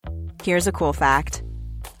Here's a cool fact.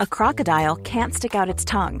 A crocodile can't stick out its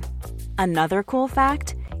tongue. Another cool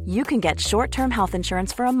fact, you can get short-term health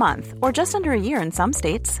insurance for a month or just under a year in some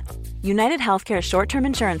states. United Healthcare short-term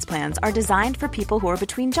insurance plans are designed for people who are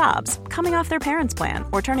between jobs, coming off their parents' plan,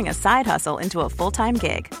 or turning a side hustle into a full-time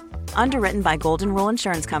gig. Underwritten by Golden Rule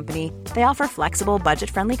Insurance Company, they offer flexible,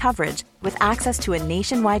 budget-friendly coverage with access to a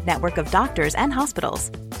nationwide network of doctors and hospitals.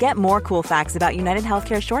 Get more cool facts about United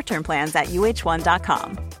Healthcare short-term plans at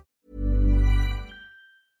uh1.com.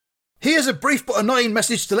 Here's a brief but annoying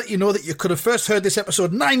message to let you know that you could have first heard this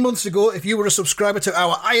episode 9 months ago if you were a subscriber to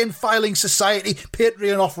our Iron Filing Society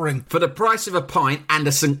Patreon offering. For the price of a pint and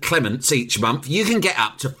a St Clement's each month, you can get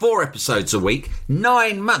up to 4 episodes a week,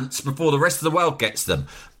 9 months before the rest of the world gets them.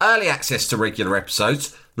 Early access to regular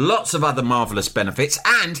episodes, lots of other marvellous benefits,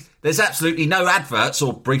 and there's absolutely no adverts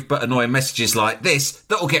or brief but annoying messages like this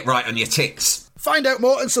that will get right on your tits. Find out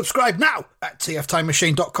more and subscribe now at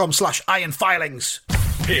tftimemachine.com/ironfilings.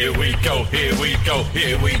 Here we go, here we go,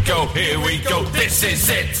 here we go, here we go, this is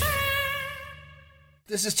it!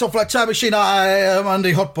 This is Top Flight Time Machine. I am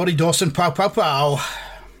Andy Hotbody Dawson. Pow, pow, pow.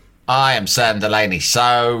 I am Sam Delaney,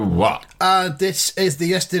 so what? And this is the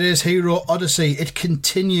Yesterday's Hero Odyssey. It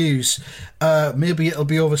continues. Maybe it'll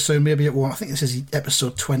be over soon, maybe it won't. I think this is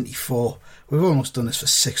episode 24. We've almost done this for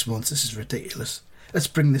 6 months. This is ridiculous. Let's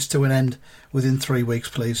bring this to an end within 3 weeks,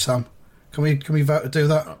 please, Sam. Can we vote to do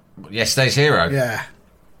that? Yesterday's Hero? Yeah.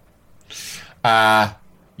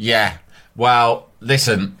 Yeah. Well,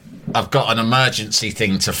 listen, I've got an emergency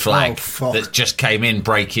thing to flag that just came in,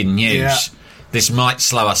 breaking news. Yeah. This might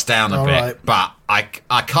slow us down a bit, right. but I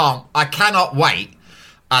cannot wait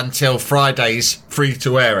until Friday's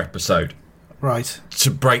free-to-air episode. Right.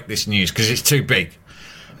 To break this news, because it's too big.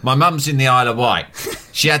 My mum's in the Isle of Wight.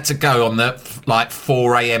 She had to go on the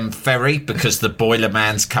 4 a.m. ferry because the boiler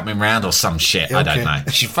man's coming round or some shit. Okay. I don't know.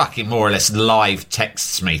 She fucking more or less live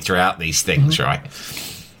texts me throughout these things, right?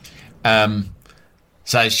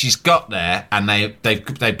 So she's got there, and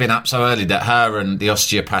they've been up so early that her and the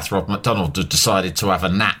osteopath Rob McDonald have decided to have a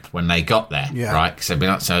nap when they got there, right? Because they've been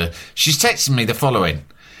up so. She's texting me the following.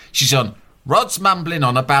 She's on, Rod's mumbling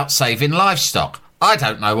on about saving livestock. I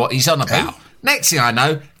don't know what he's on about. Next thing I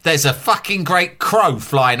know, there's a fucking great crow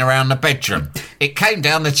flying around the bedroom. It came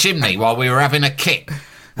down the chimney while we were having a kit.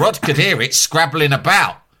 Rod could hear it scrabbling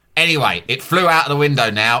about. Anyway, it flew out of the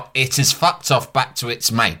window now. It has fucked off back to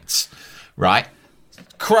its mates. Right?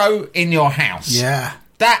 Crow in your house. Yeah.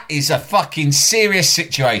 That is a fucking serious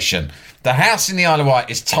situation. The house in the Isle of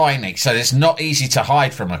Wight is tiny, so it's not easy to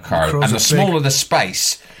hide from a crow. And the smaller the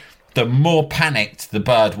space, the more panicked the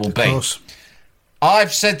bird will be. Of course.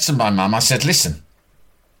 I've said to my mum, I said, listen,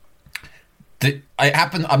 it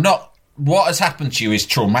happened. What has happened to you is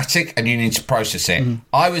traumatic and you need to process it.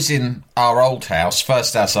 I was in our old house,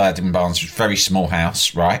 first house I had in Barnes, very small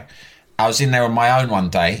house, right? I was in there on my own one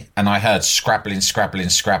day and I heard scrabbling in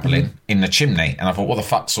the chimney. And I thought, what the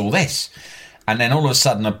fuck's all this? And then all of a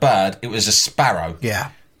sudden a bird, it was a sparrow.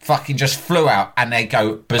 Yeah. Fucking just flew out and they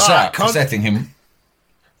go berserk. Because they're thinking...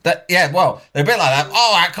 they're a bit like that.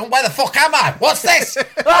 Oh, where the fuck am I? What's this?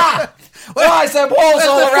 Why is there walls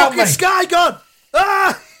all around me? Sky gone.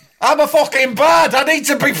 I'm a fucking bird. I need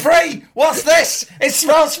to be free. What's this? It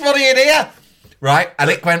smells funny in here. Right? And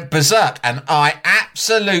it went berserk. And I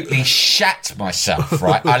absolutely shat myself,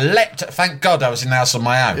 right? I leapt. Thank God I was in the house on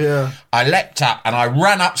my own. Yeah. I leapt up and I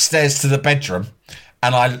ran upstairs to the bedroom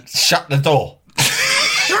and I shut the door.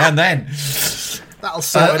 And then... That'll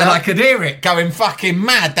sort it and out. I could hear it going fucking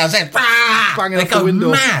mad downstairs. Banging they off go the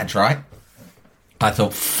window. mad, right? I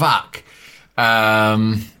thought, fuck.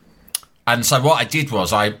 And so what I did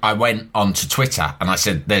was I went onto Twitter and I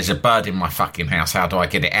said, there's a bird in my fucking house. How do I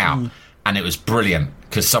get it out? And it was brilliant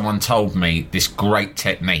because someone told me this great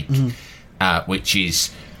technique, which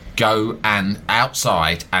is go and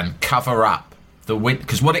outside and cover up the window.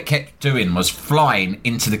 Because what it kept doing was flying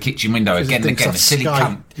into the kitchen window again and again. The silly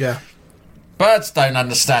cunt. Yeah. Birds don't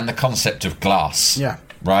understand the concept of glass. Yeah.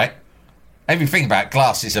 Right? Everything about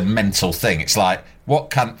glass is a mental thing. It's like,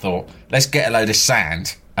 what cunt thought, let's get a load of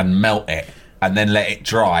sand and melt it and then let it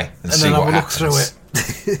dry and see what happens. Look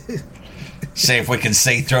through it. See if we can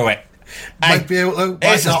see through it. Might be able to.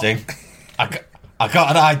 Here's the thing. I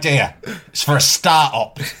got an idea. It's for a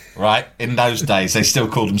start-up, right? In those days, they still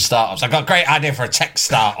called them start-ups. I got a great idea for a tech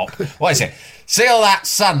start-up. What is it? See all that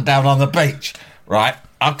sun down on the beach, right?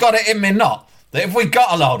 I've got it in me knot that if we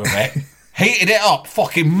got a load of it, heated it up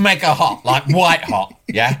fucking mega hot, like white hot,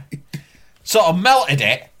 yeah? Sort of melted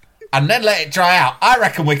it, and then let it dry out. I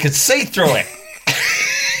reckon we could see through it.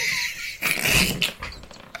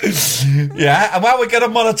 Yeah, and how are we going to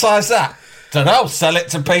monetise that? Don't know. Sell it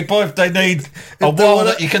to people if they need a wall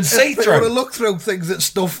that you can see through. If they want to look through things and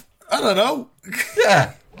stuff, I don't know.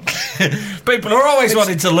 Yeah. People are always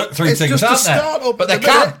wanting to look through things, aren't they? But they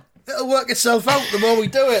can't. It'll work itself out the more we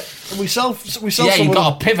do it. And we sell. Yeah, you've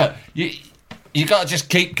got to pivot. You got to just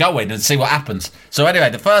keep going and see what happens. So anyway,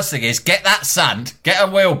 the first thing is get that sand, get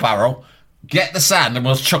a wheelbarrow, get the sand, and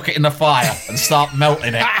we'll chuck it in the fire and start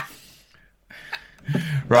melting it.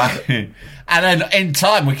 Right, and then in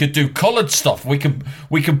time we could do coloured stuff. We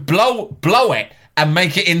could blow it and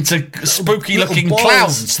make it into spooky looking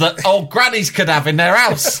clowns that old grannies could have in their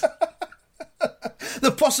house.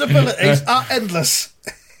 The possibilities are endless.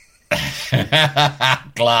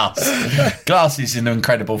 Glass is an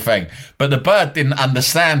incredible thing, but the bird didn't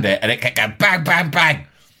understand it, and it kept going bang, bang, bang.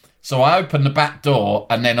 So I opened the back door,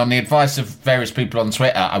 and then on the advice of various people on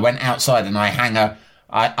Twitter, I went outside and I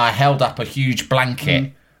held up a huge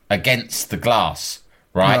blanket against the glass,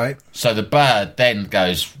 right? So the bird then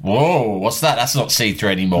goes, whoa, what's that? That's not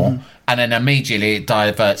see-through anymore. And then immediately it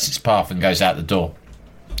diverts its path and goes out the door.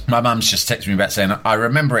 My mum's just texted me back saying, I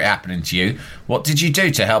remember it happening to you. What did you do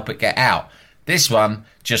to help it get out? This one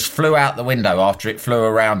just flew out the window after it flew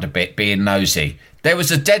around a bit, being nosy. There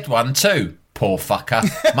was a dead one too. Poor fucker.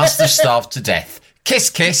 Must have starved to death. Kiss,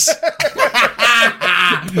 kiss.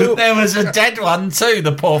 There was a dead one too,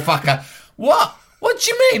 the poor fucker. What? What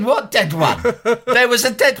do you mean? What dead one? There was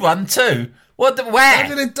a dead one too. Where? How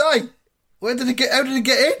did it die? How did it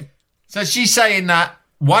get in? So she's saying that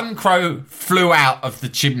one crow flew out of the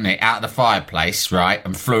chimney, out of the fireplace, right,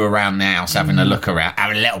 and flew around the house having a look around,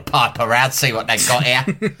 having a little pipe around, see what they've got here.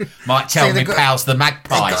 Might tell me pals the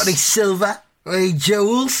magpies. They got any silver? Any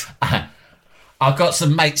jewels? I've got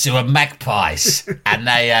some mates who are magpies, and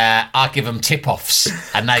I give them tip-offs,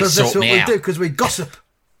 and they sort me out. Because that's what we do, because we gossip.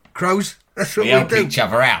 Crows, that's what we help do. Each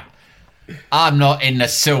other out. I'm not in the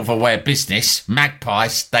silverware business.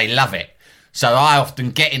 Magpies, they love it. So I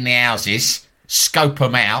often get in the houses, scope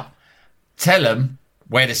them out, tell them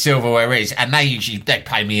where the silverware is, and they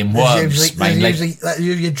pay me in worms, mainly.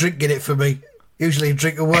 Usually drinking it for me. Usually a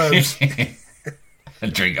drink of worms. A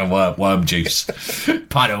drink of worm juice.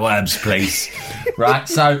 Pint of worms, please. Right,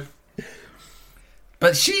 so...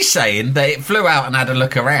 But she's saying that it flew out and had a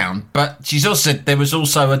look around, but she's also said there was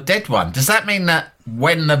also a dead one. Does that mean that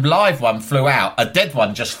when the live one flew out, a dead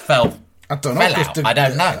one just fell I don't know. I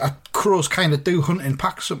don't know. Crows kind of do hunt in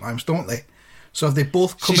packs sometimes, don't they? So if they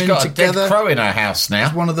both come She's in got together... a dead crow in her house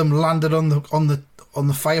now. One of them landed on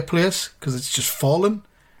the fireplace because it's just fallen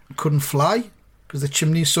and couldn't fly because the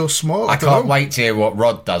chimney's so small. I can't wait to hear what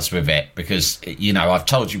Rod does with it because, you know, I've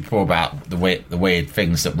told you before about the weird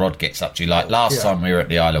things that Rod gets up to. Like last time we were at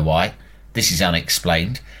the Isle of Wight, this is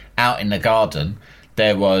unexplained. Out in the garden,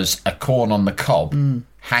 there was a corn on the cob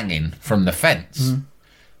hanging from the fence.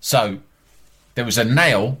 So there was a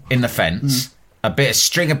nail in the fence, a bit of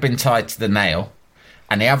string had been tied to the nail,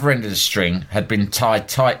 and the other end of the string had been tied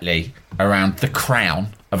tightly around the crown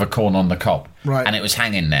of a corn on the cob. Right. And it was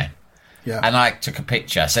hanging there. Yeah. And I took a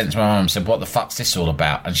picture, sent it to my mum and said, what the fuck's this all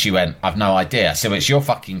about? And she went, I've no idea. I said, well, it's your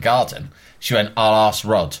fucking garden. She went, I'll ask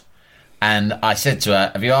Rod. And I said to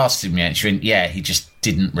her, have you asked him yet? And she went, yeah, he just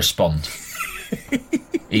didn't respond.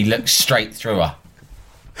 He looked straight through her.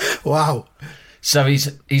 Wow. So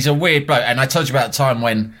he's a weird bloke. And I told you about the time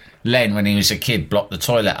when Len, when he was a kid, blocked the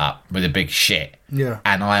toilet up with a big shit. Yeah.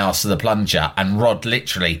 And I asked for the plunger, and Rod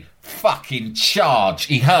literally fucking charged.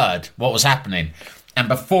 He heard what was happening. And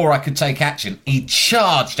before I could take action, he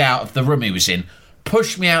charged out of the room he was in,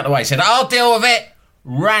 pushed me out of the way, said, I'll deal with it,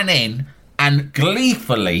 ran in, and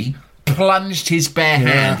gleefully plunged his bare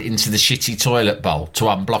hand into the shitty toilet bowl to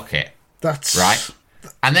unblock it. That's... Right?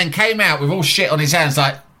 And then came out with all shit on his hands,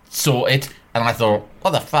 like, sorted. And I thought,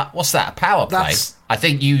 what the fuck? What's that, a power play? I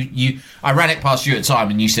think I ran it past you at the time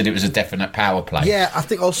and you said it was a definite power play. Yeah, I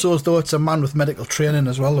think also as though it's a man with medical training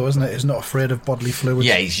as well, though, isn't it? He's not afraid of bodily fluids.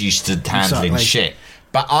 Yeah, he's used to handling shit.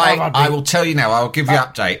 But I will tell you now, I'll give you an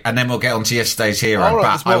update and then we'll get on to yesterday's hero.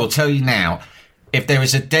 Right, but I will tell you now, if there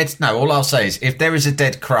is a dead... No, all I'll say is, if there is a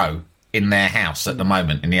dead crow in their house at the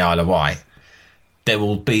moment in the Isle of Wight, there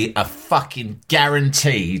will be a fucking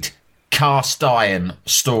guaranteed cast iron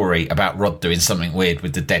story about Rod doing something weird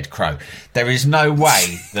with the dead crow. There is no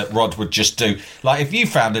way that Rod would just do... Like, if you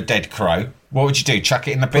found a dead crow, what would you do? Chuck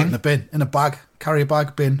it in the bin? Put it in the bin, in a bag. Carry a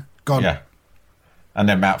bag, bin, gone. Yeah. And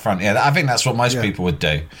then out front. Yeah, I think that's what most people would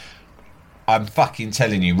do. I'm fucking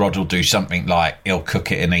telling you, Rod will do something like he'll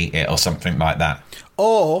cook it and eat it or something like that.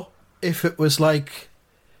 Or, if it was like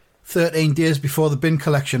 13 days before the bin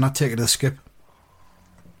collection, I'd take it to the skip.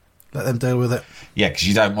 Let them deal with it. Yeah, because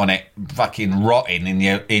you don't want it fucking rotting in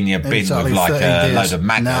your bin Exactly, with like a load of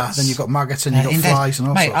maggots. Nah, then you've got maggots and you've got flies and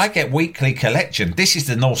all Mate, sorts. I get weekly collection. This is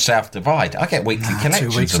the North-South divide. I get weekly 2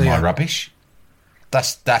 collections weeks of my here. rubbish.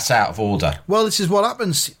 That's out of order. Well, this is what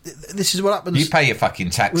happens. You pay your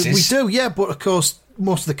fucking taxes. We do, yeah, but of course,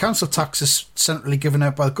 most of the council tax is centrally given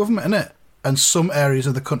out by the government, isn't it? And some areas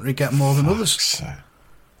of the country get more than others.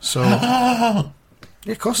 So yeah,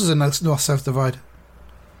 of course there's a North-South divide.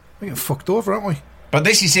 We're getting fucked over, aren't we? But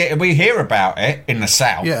this is it. We hear about it in the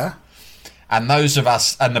South. Yeah. And those of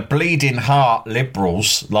us, and the bleeding heart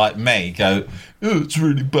liberals like me go, oh, it's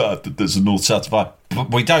really bad that there's a North-South divide.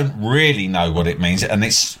 But we don't really know what it means. And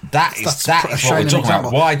that is what we're talking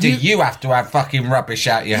about. Why do you have to have fucking rubbish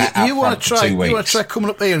out your hat You want for 2 weeks? You want to try coming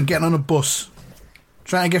up here and getting on a bus.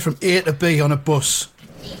 Trying to get from A to B on a bus.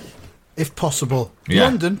 If possible. Yeah.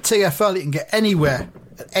 London, TfL, you can get anywhere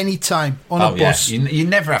at any time on a bus. Yeah. You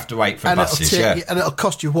never have to wait for buses, and it'll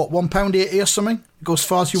cost you, what, £1.80 or something? It goes as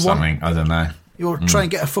far as you want. Something, I don't know. You'll try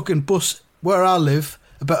and get a fucking bus where I live,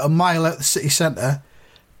 about a mile out the city centre,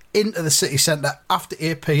 into the city centre after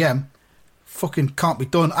 8 p.m. Fucking can't be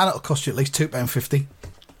done, and it'll cost you at least £2.50.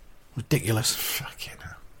 Ridiculous. Fucking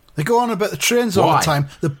hell. They go on about the trains all the time.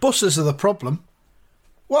 The buses are the problem.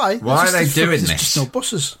 Why? Why are they doing there's this? Just no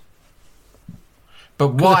buses.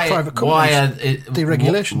 But why are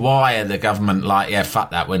deregulation? Why are the government like, yeah,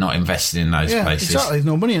 fuck that, we're not investing in those places? Exactly. There's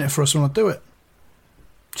no money in it for us when I do it.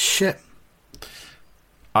 Shit.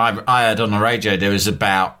 I heard on the radio there was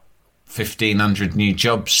about 1,500 new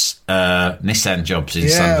jobs, Nissan jobs in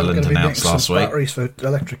Sunderland announced last week. Batteries for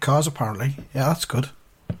electric cars, apparently. Yeah, that's good.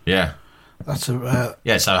 Yeah. That's a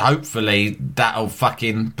so hopefully that'll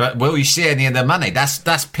fucking. But will you see any of the money? That's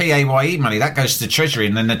PAYE money. That goes to the Treasury,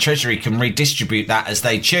 and then the Treasury can redistribute that as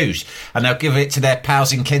they choose, and they'll give it to their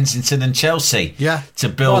pals in Kensington and Chelsea. Yeah. To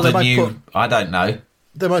build a new. I don't know.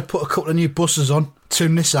 They might put a couple of new buses on to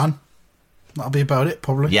Nissan. That'll be about it,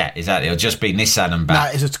 probably. Yeah, exactly. It'll just be Nissan and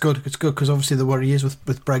back. It's good. It's good because obviously the worry is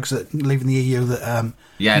with Brexit leaving the EU that.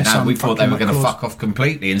 We thought they were going to fuck off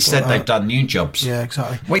completely. Instead, they've done new jobs. Yeah,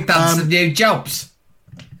 exactly. We've done some new jobs.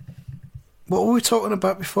 What were we talking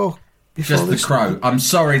about before Just the crow. I'm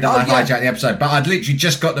sorry that I hijacked the episode, but I'd literally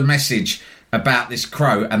just got the message about this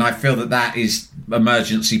crow, and I feel that is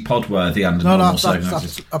emergency pod worthy under normal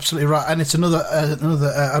circumstances. That's absolutely right, and it's another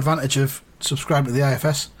advantage of subscribing to the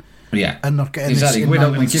IFS. Yeah, and not getting exactly. This We're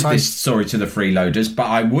not going to give this story to the freeloaders, but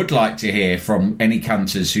I would like to hear from any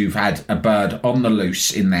cunters who've had a bird on the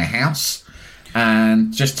loose in their house,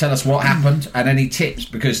 and just tell us what happened and any tips,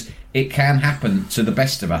 because it can happen to the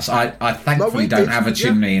best of us. I thankfully don't have a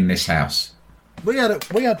chimney in this house. We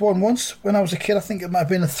had one once when I was a kid. I think it might have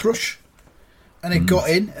been a thrush, and it got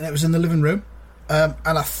in, and it was in the living room, and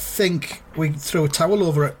I think we threw a towel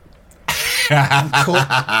over it, and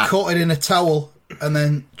caught it in a towel. And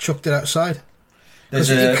then chucked it outside. Because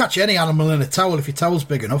you can catch any animal in a towel if your towel's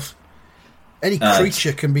big enough. Any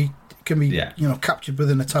creature can be captured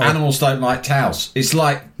within a towel. Animals don't like towels. It's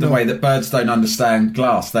like the way that birds don't understand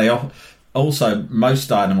glass. They also,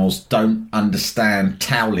 most animals don't understand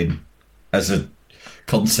toweling as a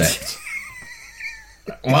concept.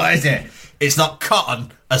 What is it? It's not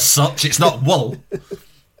cotton as such. It's not wool.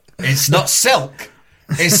 It's not silk.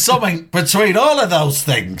 It's something between all of those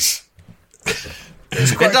things.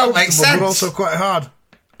 It don't make sense. But also quite hard.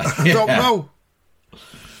 I don't know.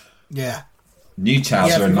 Yeah. New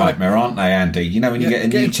towels are a nightmare, aren't they, Andy? You know when you get a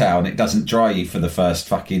new towel and it doesn't dry you for the first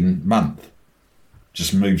fucking month?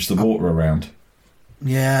 Just moves the water around.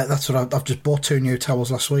 Yeah, that's what I've just bought 2 new towels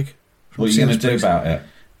last week. What are you going to do about it?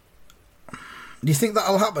 Do you think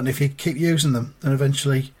that'll happen if you keep using them? Then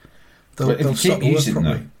eventually they'll stop to work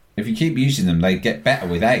properly. If you keep using them, they get better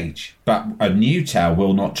with age. But a new towel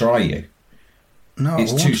will not dry you. No,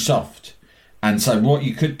 it's too soft. And so what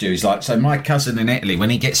you could do is so my cousin in Italy,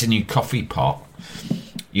 when he gets a new coffee pot,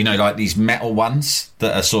 you know, like these metal ones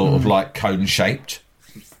that are sort of like cone shaped.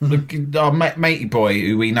 Our matey boy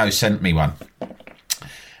who we know sent me one.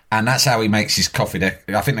 And that's how he makes his coffee.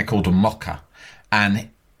 I think they're called a mocha. And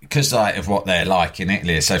because of what they're like in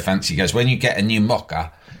Italy, it's so fancy. He goes, when you get a new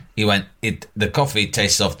mocha, he went, the coffee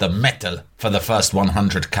tastes of the metal for the first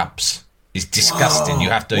 100 cups. It's disgusting. You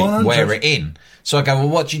have to 100. Wear it in. So I go, well,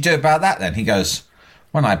 what do you do about that then? He goes,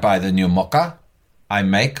 when I buy the new mocha, I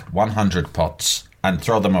make 100 pots and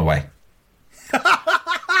throw them away.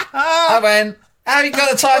 I went, how have you got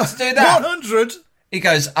the time to do that? 100? He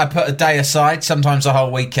goes, I put a day aside, sometimes a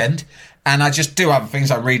whole weekend, and I just do other things.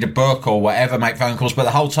 I read a book or whatever, make phone calls, but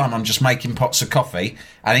the whole time I'm just making pots of coffee,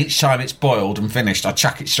 and each time it's boiled and finished, I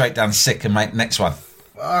chuck it straight down sick and make the next one.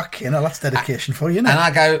 Fucking hell, that's dedication for you, isn't it? And I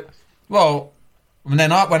go, Well, and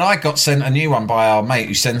then when I got sent a new one by our mate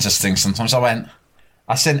who sends us things sometimes, I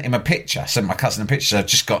sent him a picture. I sent my cousin a picture. I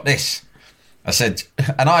just got this. I said,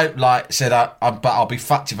 and I said, but I'll be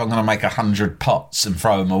fucked if I'm going to make 100 pots and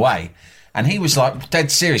throw them away. And he was like,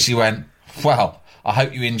 dead serious. He went, well, I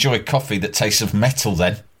hope you enjoy coffee that tastes of metal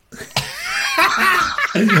then.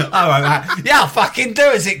 All right, mate. Yeah, I'll fucking do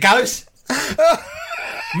as it goes.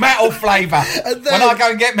 Metal flavour. When I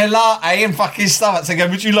go and get my latte and fucking stuff, I go,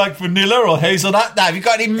 would you like vanilla or hazelnut? No, have you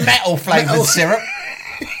got any metal flavoured syrup?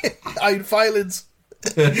 Iron filings.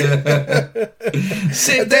 Dead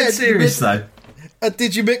serious though.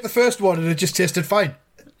 Did you make the first one and it just tasted fine?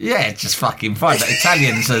 Yeah, it's just fucking fine. The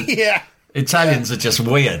Italians are yeah. Italians are just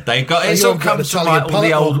weird. They've got it's all comes from like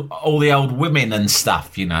all the old women and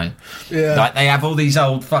stuff, you know. Yeah. Like they have all these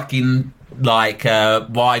old fucking like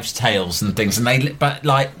wives' tales and things, and but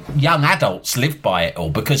like young adults live by it all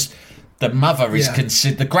because the mother is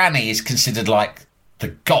considered, the granny is considered like the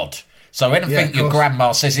god. So anything your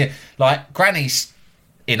grandma says, like grannies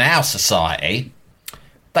in our society,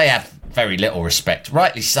 they have very little respect,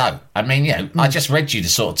 rightly so. I mean, you know, I just read you the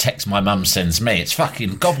sort of text my mum sends me. It's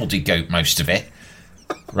fucking gobbledygook, most of it,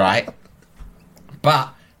 right?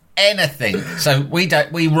 But anything. So we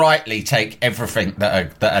rightly take everything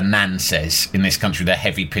that a nan says in this country with a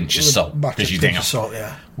heavy pinch of salt because you think salt,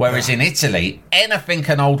 yeah. Whereas in Italy, anything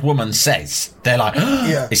an old woman says, they're like,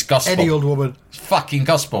 it's gospel. Any old woman, fucking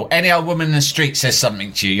gospel. Any old woman in the street says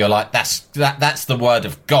something to you, you're like, that's the word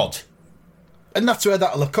of God. And that's where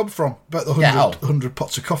that'll have come from. About the 100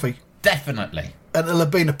 pots of coffee. Definitely. And it'll have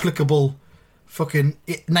been applicable fucking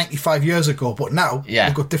 95 years ago, but now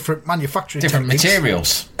we've got different manufacturing different techniques,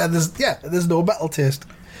 materials. And there's no metal taste.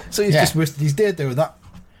 So he's just wasted his day doing that.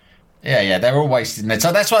 Yeah, they're all wasting their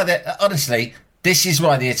time. That's why, honestly, this is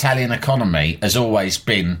why the Italian economy has always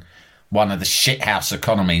been one of the shithouse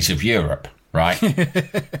economies of Europe, right?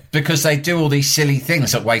 Because they do all these silly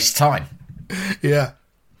things that waste time. Yeah.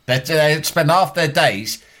 They spend half their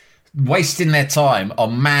days wasting their time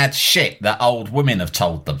on mad shit that old women have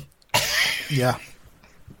told them. Yeah,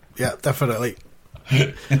 definitely.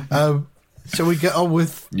 Shall we get on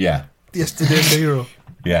with yesterday's hero?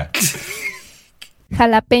 Yeah.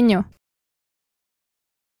 Jalapeño.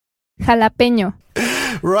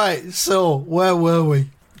 Right, so where were we?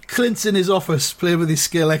 Clint's in his office playing with his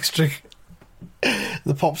scale electric,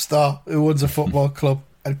 the pop star who owns a football club.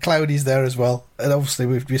 And Cloudy's there as well. And obviously,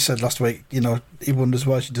 we said last week, you know, he wonders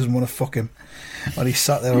why she doesn't want to fuck him. And he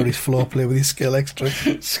sat there on his floor playing with his scale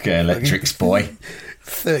electric. Scale electric's boy.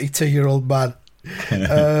 32-year-old man.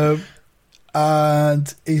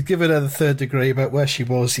 And he's given her the third degree about where she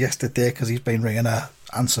was yesterday because he's been ringing her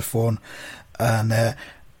answer phone. And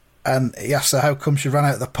he asks her how come she ran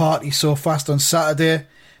out of the party so fast on Saturday.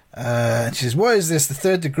 And she says, what is this, the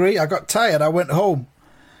third degree? I got tired, I went home.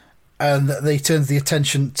 And they turns the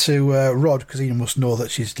attention to Rod, because he must know that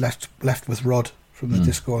she's left with Rod from the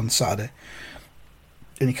disco on Saturday.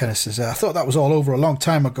 And he kind of says, I thought that was all over a long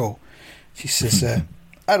time ago. She says,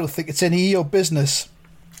 I don't think it's any of your business.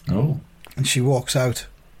 Oh. And she walks out,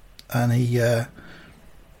 and he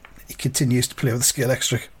continues to play with the scale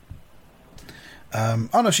electric. Oh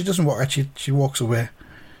no, she doesn't walk out, she walks away.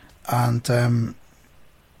 And, hang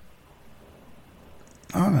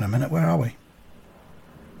on a minute, where are we?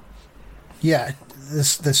 Yeah,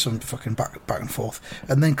 there's some fucking back and forth.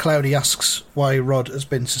 And then Cloudy asks why Rod has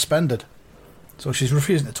been suspended. So she's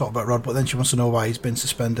refusing to talk about Rod, but then she wants to know why he's been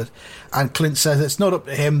suspended. And Clint says it's not up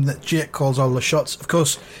to him, that Jake calls all the shots. Of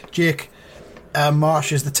course, Jake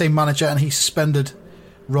Marsh is the team manager, and he suspended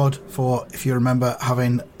Rod for, if you remember,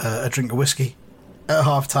 having a drink of whiskey at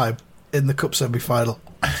half-time in the Cup semi-final.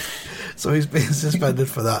 So he's been suspended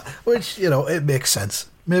for that, which, you know, it makes sense.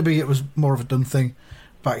 Maybe it was more of a done thing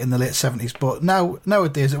back in the late 70s, but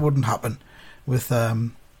nowadays it wouldn't happen with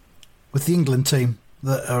the England team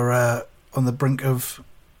that are on the brink of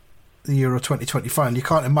the Euro 2020 final. You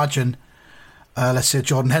can't imagine, let's say,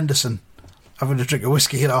 Jordan Henderson having a drink of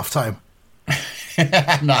whiskey at half time.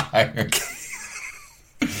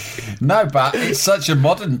 No, but it's such a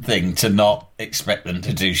modern thing to not expect them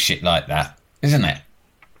to do shit like that, isn't it?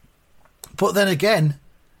 But then again,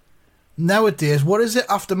 nowadays, what is it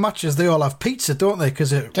after matches? They all have pizza, don't they? Because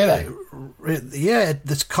do they?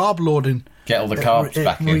 This carb loading. Get all the carbs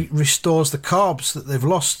back in. Restores the carbs that they've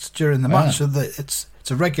lost during the match. So that it's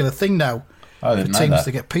a regular thing now for teams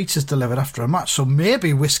to get pizzas delivered after a match. So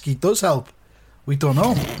maybe whiskey does help. We don't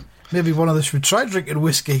know. Maybe one of us should try drinking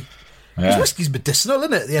whiskey. Because whiskey's medicinal,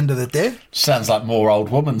 isn't it, at the end of the day? Sounds like more old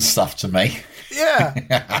woman stuff to me. Yeah.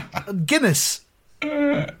 Guinness.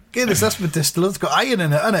 Guinness, that's medicinal. It's got iron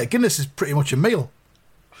in it, isn't it? Guinness is pretty much a meal.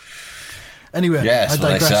 Anyway, Yes,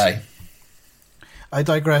 what they say. I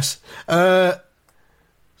digress.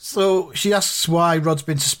 So she asks why Rod's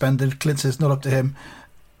been suspended. Clint says not up to him.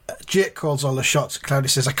 Jake calls all the shots. Claudia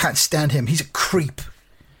says, I can't stand him. He's a creep.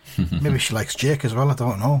 Maybe she likes Jake as well. I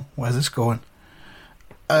don't know. Where's this going?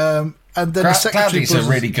 And then the secretary Claudia's a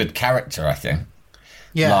really good character, I think.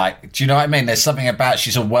 Yeah. Like, do you know what I mean? There's something about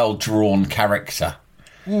she's a well-drawn character.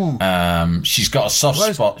 She's got a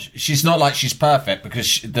soft spot. She's not like she's perfect because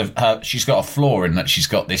she's got a flaw in that she's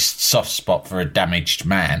got this soft spot for a damaged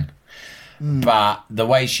man. But the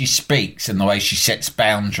way she speaks and the way she sets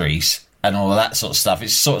boundaries and all of that sort of stuff,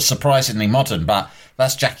 it's sort of surprisingly modern, but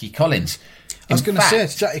that's Jackie Collins. I was going to say,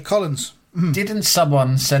 it's Jackie Collins. Didn't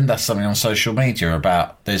someone send us something on social media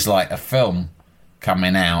about there's like a film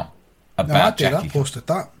coming out about Jackie? I posted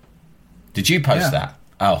that. Did you post that?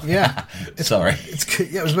 Oh, yeah. Sorry.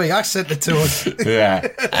 It was me. I sent it to us.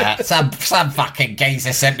 Yeah. Some fucking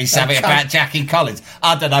geezer sent me something about Jackie Collins.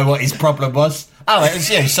 I don't know what his problem was. Oh, it was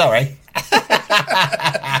you. Sorry.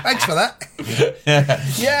 Thanks for that.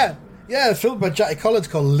 Yeah. A film by Jackie Collins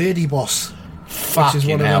called Lady Boss, which is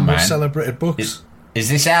one of the most celebrated books. Is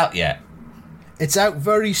this out yet? It's out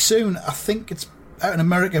very soon. I think it's out in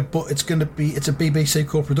America, but it's a BBC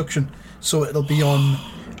co-production, so it'll be on.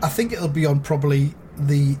 I think it'll be on probably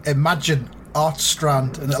the Imagine art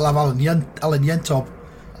strand, and it'll have Alan Yentob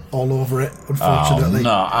all over it. Unfortunately,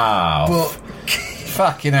 but.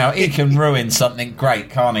 Fucking hell, he can ruin something great,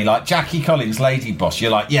 can't he? Like Jackie Collins' Lady Boss, you're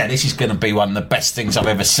like, yeah, this is going to be one of the best things I've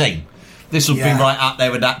ever seen. This will be right up there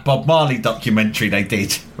with that Bob Marley documentary they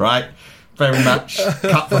did, right? Very much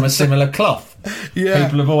cut from a similar cloth. Yeah.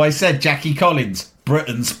 People have always said Jackie Collins,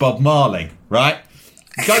 Britain's Bob Marley, right?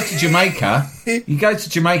 You go to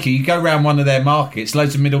Jamaica, you go around one of their markets,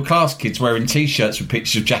 loads of middle class kids wearing T-shirts with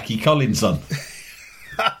pictures of Jackie Collins on.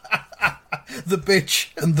 The bitch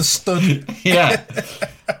and the stud. Yeah.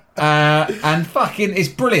 And fucking, it's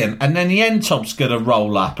brilliant. And then the Yentob's going to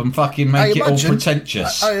roll up and fucking make it all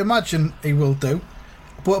pretentious. I imagine he will do.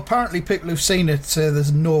 But apparently people who've seen it say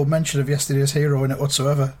there's no mention of Yesterday's Hero in it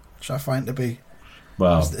whatsoever, which I find to be...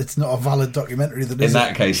 Well, it's not a valid documentary. In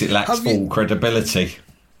that case, it lacks full credibility.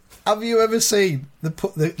 Have you ever seen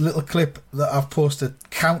the little clip that I've posted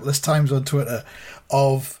countless times on Twitter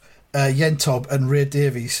of Yentob and Ray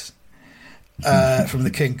Davies from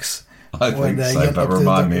the Kinks? I think so, but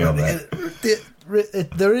remind me of it.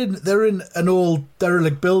 They're in an old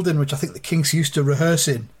derelict building, which I think the Kinks used to rehearse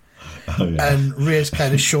in. Oh, yeah. And Ray's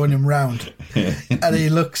kind of showing him round, and he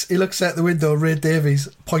looks out the window. Ray Davies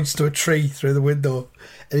points to a tree through the window,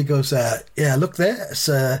 and he goes, "Yeah, look there. It's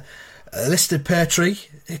a listed pear tree.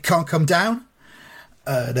 It can't come down."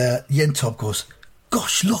 And Yentob goes,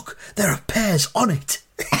 "Gosh, look, there are pears on it."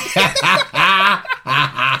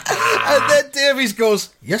 And then Davies goes,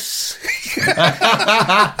 "Yes."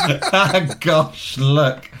 Gosh,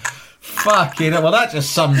 look. Fucking well, that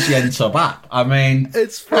just sums Yentob up. I mean,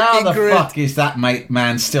 it's how the great. fuck is that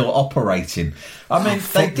man still operating? I mean,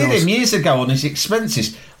 they did him years ago on his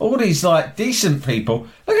expenses. All these like decent people.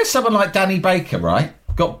 Look at someone like Danny Baker, right?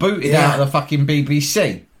 Got booted out of the fucking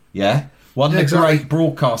BBC. Yeah, one of the great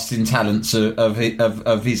broadcasting talents of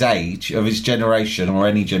his age, of his generation, or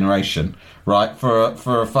any generation, right? For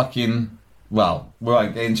a fucking we won't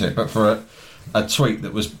get into it, but for a tweet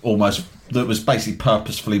that was basically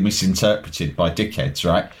purposefully misinterpreted by dickheads,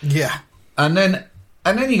 right? Yeah. And then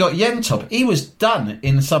you got Yentob. He was done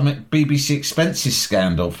in some BBC expenses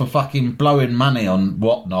scandal for fucking blowing money on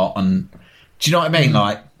whatnot. And do you know what I mean?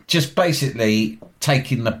 Like, just basically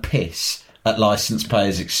taking the piss at licence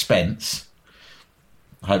payers' expense.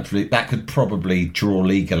 Hopefully, that could probably draw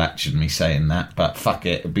legal action, me saying that. But fuck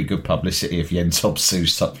it, it'd be good publicity if Yentob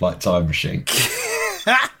sues Top Flight Time Machine.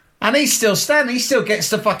 And he's still standing. He still gets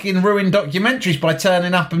to fucking ruin documentaries by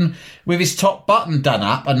turning up and with his top button done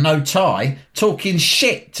up and no tie, talking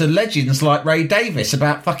shit to legends like Ray Davies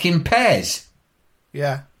about fucking pears.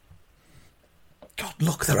 Yeah. God,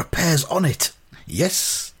 look, there are pears on it.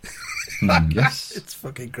 Yes. Yes. It's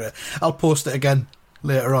fucking great. I'll post it again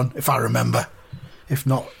later on if I remember. If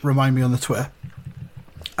not, remind me on the Twitter.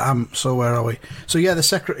 So where are we? So yeah, the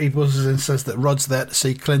secretary buzzes and says that Rod's there to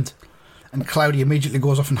see Clint. And Cloudy immediately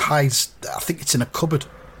goes off and hides. I think it's in a cupboard.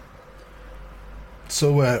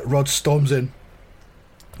 So Rod storms in.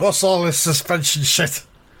 What's all this suspension shit?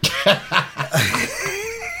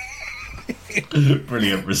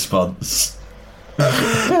 Brilliant response.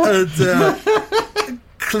 And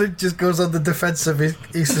Clint just goes on the defensive.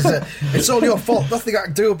 He says, "It's all your fault. Nothing I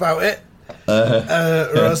can do about it."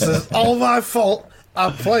 Rod says, "All my fault. I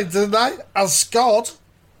played tonight. I scored.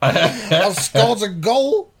 I scored a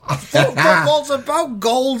goal. Football's about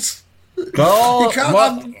goals." Goal. You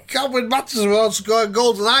can't win matches without scoring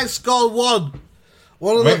goals, and I scored one.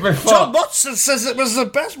 John Motson says it was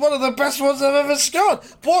one of the best ones I've ever scored.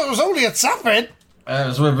 Boy, it was only a tap-in. It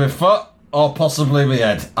was with my foot or possibly my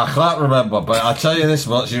head. I can't remember, but I tell you this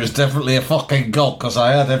much, it was definitely a fucking goal because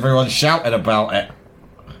I heard everyone shouting about it.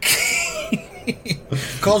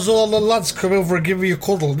 Because all the lads come over and give you a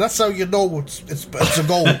cuddle. That's how you know it's a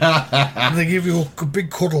goal. And they give you a big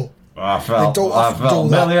cuddle. I felt $1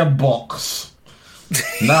 million.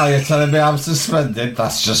 Now you're telling me I'm suspended?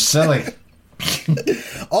 That's just silly.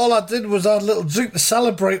 All I did was have a little drink to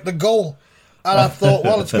celebrate the goal. And I thought,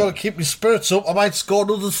 well, it's got to keep my spirits up. I might score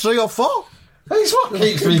another 3 or 4. That's what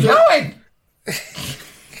keeps me going.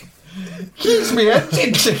 Keeps me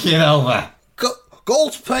engine ticking over.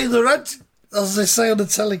 Goals pay the rent, as they say on the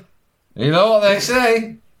telly. You know what they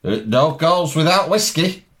say? No goals without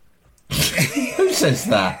whiskey. Who says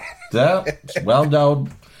that? No, it's well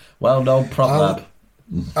known proverb.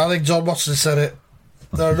 I think John Watson said it.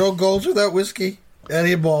 There are no goals without whiskey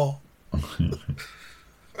anymore.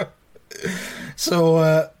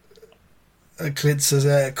 So, Clint says,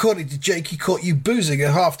 according to Jake, he caught you boozing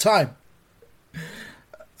at half time.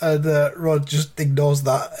 And Rod just ignores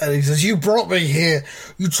that. And he says, you brought me here.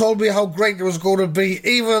 You told me how great it was going to be,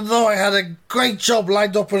 even though I had a great job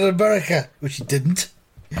lined up in America. Which he didn't.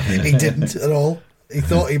 He didn't at all. He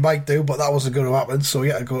thought he might do, but that wasn't going to happen, so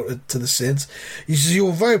he had to go to the Saints. He says, you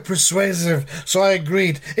were very persuasive, so I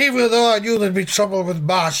agreed, even though I knew there'd be trouble with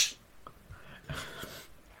Marsh.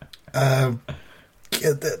 It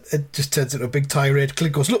just turns into a big tirade.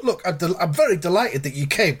 Clint goes, look, I'm very delighted that you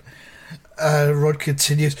came. Rod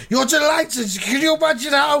continues, you're delighted. Can you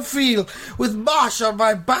imagine how I feel with Marsh on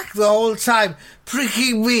my back the whole time,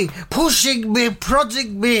 pricking me, pushing me,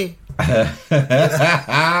 prodding me?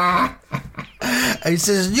 He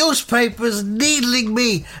says, newspapers needling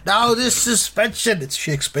me. Now this suspension. It's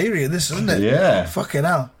Shakespearean, this, isn't it? Yeah. Fucking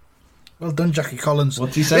hell. Well done, Jackie Collins.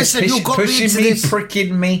 What do you say? Listen, you got pushing me,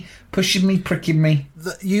 pricking me, pushing me, pricking me.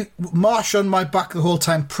 You Marsh on my back the whole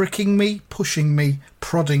time, pricking me, pushing me,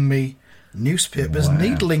 prodding me, newspapers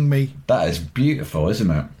needling me. That is beautiful,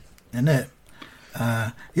 isn't it? Isn't it?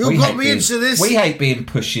 You got me into this. We hate being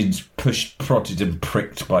pushed, prodded and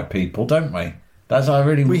pricked by people, don't we? That's how I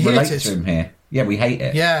really relate to him here. Yeah, we hate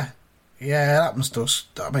it. Yeah, it happens to us.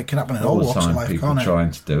 I mean, it can happen in all walks of life, people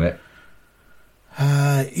trying to do it.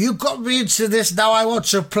 You got me into this, now I want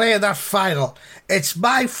to play that final. It's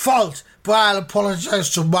my fault, but I'll apologise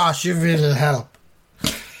to Marsh if it'll help.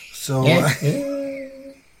 So,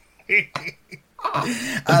 and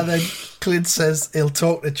then Clint says he'll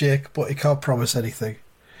talk to Jake, but he can't promise anything.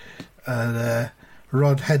 And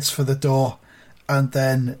Rod heads for the door, and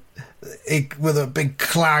then with a big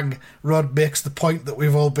clang, Rod makes the point that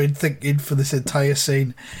we've all been thinking for this entire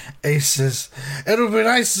scene. He says, it'll be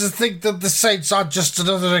nice to think that the Saints aren't just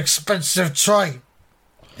another expensive toy.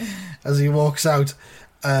 As he walks out,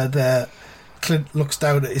 and Clint looks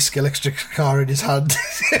down at his skill electric car in his hand.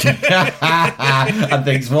 And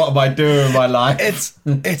thinks, what am I doing with my life?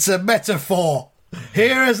 It's a metaphor.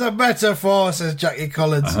 Here is a metaphor, says Jackie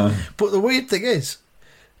Collins. But the weird thing is,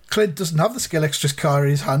 Clint doesn't have the skill extras car in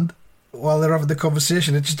his hand while they're having the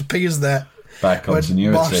conversation. It just appears there. Bad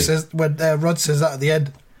continuity. When Rod says that at the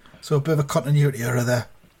end. So a bit of a continuity error there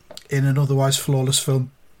in an otherwise flawless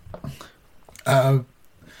film. And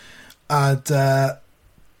Clint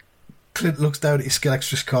looks down at his skill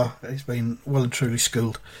extras car. He's been well and truly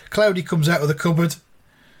schooled. Cloudy comes out of the cupboard,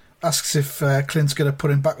 asks if Clint's going to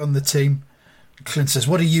put him back on the team. Clint says,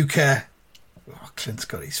 what do you care? Oh, Clint's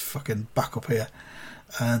got his fucking back up here.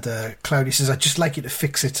 And Cloudy says, I'd just like you to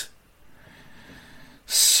fix it.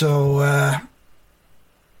 So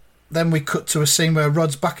then we cut to a scene where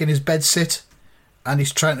Rod's back in his bed sit and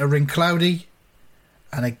he's trying to ring Cloudy.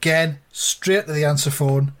 And again, straight to the answer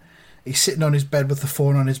phone. He's sitting on his bed with the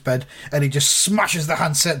phone on his bed and he just smashes the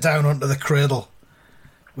handset down onto the cradle,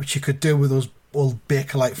 which you could do with those old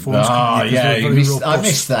Bakelite phones. Oh, yeah, I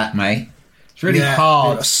missed that, mate. It's really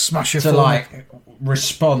hard to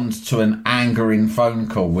respond to an angering phone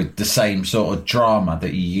call with the same sort of drama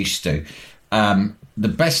that you used to. The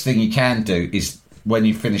best thing you can do is when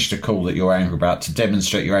you finish the call that you're angry about, to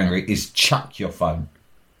demonstrate you're angry, is chuck your phone.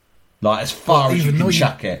 Like, as far as you can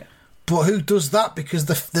chuck it. But who does that? Because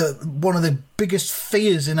the one of the biggest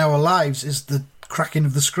fears in our lives is the cracking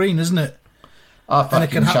of the screen, isn't it? I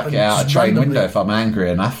fucking chuck it out a train window if I'm angry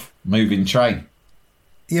enough. Moving train.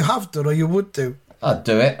 You have done, or you would do? I'd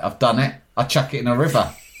do it. I've done it. I'd chuck it in a river.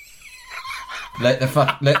 Let the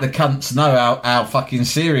cunts know how fucking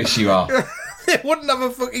serious you are. They wouldn't have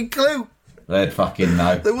a fucking clue. They'd fucking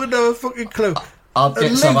know. They wouldn't have a fucking clue. I'd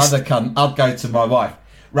get some other cunt. I'd go to my wife.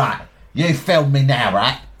 Right, you film me now,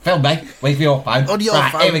 right? Film me with your phone. On your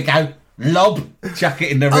right, phone. Here we go. Lob. Chuck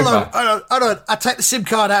it in the river. Hold on. I take the SIM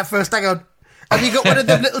card out first. Hang on. Have you got one of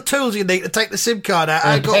them little tools you need to take the SIM card out?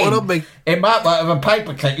 I ain't got one on me. It might work with a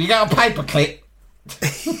paperclip. You got a paperclip?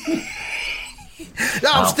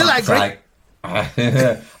 No, I'm still angry.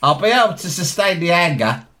 I'll be able to sustain the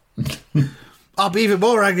anger. I'll be even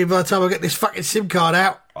more angry by the time I get this fucking SIM card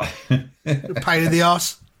out. Pain in the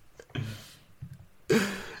arse.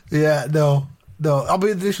 Yeah, no. I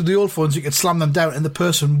mean, this was the old phones. You could slam them down, and the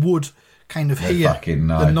person would kind of hear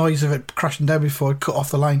the noise of it crashing down before it cut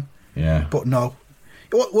off the line. Yeah, but no.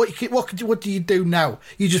 What do you do now?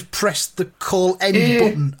 You just press the call end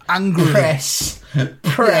button angrily.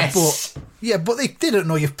 Press. Yeah, but they don't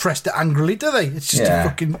know you've pressed it angrily, do they? It's just a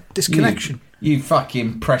fucking disconnection. You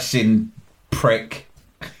fucking pressing prick.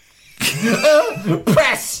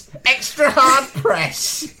 Press! Extra hard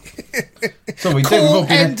press! So we call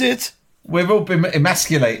ended. We've all been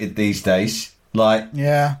emasculated these days. Like,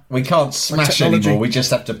 we can't smash anymore. We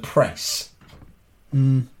just have to press.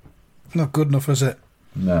 Not good enough, is it?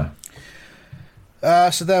 No.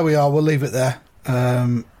 So there we are. We'll leave it there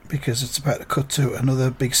because it's about to cut to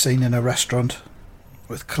another big scene in a restaurant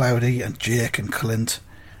with Cloudy and Jake and Clint.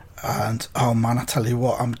 And oh man, I tell you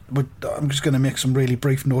what, I'm just going to make some really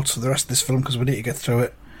brief notes for the rest of this film because we need to get through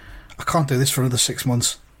it. I can't do this for another 6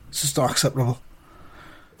 months. It's just not acceptable.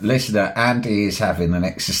 Listener, Andy is having an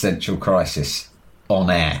existential crisis on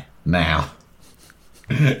air now.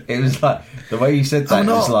 It was like the way you said that.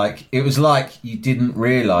 It was like you didn't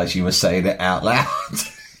realise you were saying it out loud.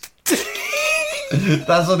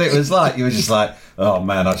 That's what it was like. You were just like, "Oh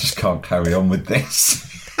man, I just can't carry on with this."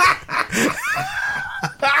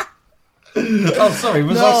 Oh, sorry.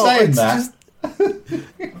 Was I saying that?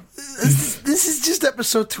 This is just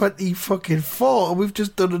episode 24, and we've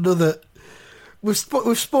just done another. We've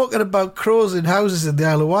spoken about crows in houses in the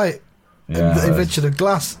Isle of Wight and the invention of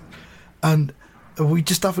glass, and we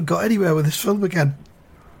just haven't got anywhere with this film again.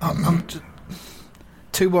 I'm just,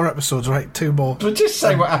 2 more episodes, right? 2 more. But just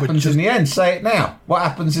say what happens in the end. Say it now. What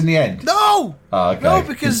happens in the end? No! Oh, okay. No,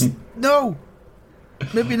 because... no.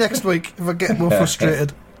 Maybe next week, if I get more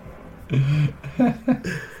frustrated.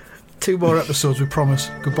 2 more episodes, we promise.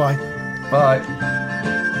 Goodbye. Bye.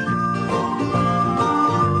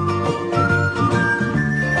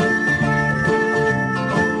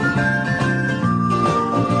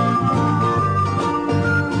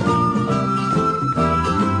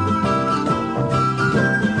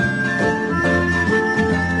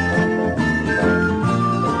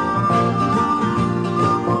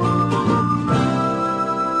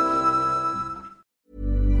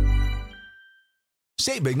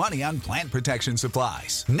 Save big money on plant protection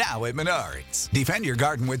supplies. Now at Menards. Defend your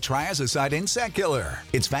garden with Triazicide Insect Killer.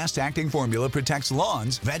 Its fast-acting formula protects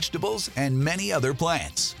lawns, vegetables, and many other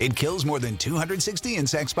plants. It kills more than 260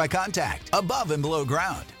 insects by contact, above and below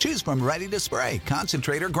ground. Choose from ready to spray,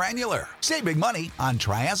 concentrate, or granular. Save big money on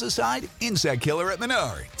Triazicide Insect Killer at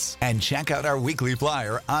Menards. And check out our weekly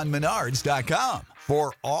flyer on Menards.com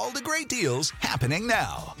for all the great deals happening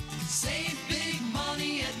now. Save big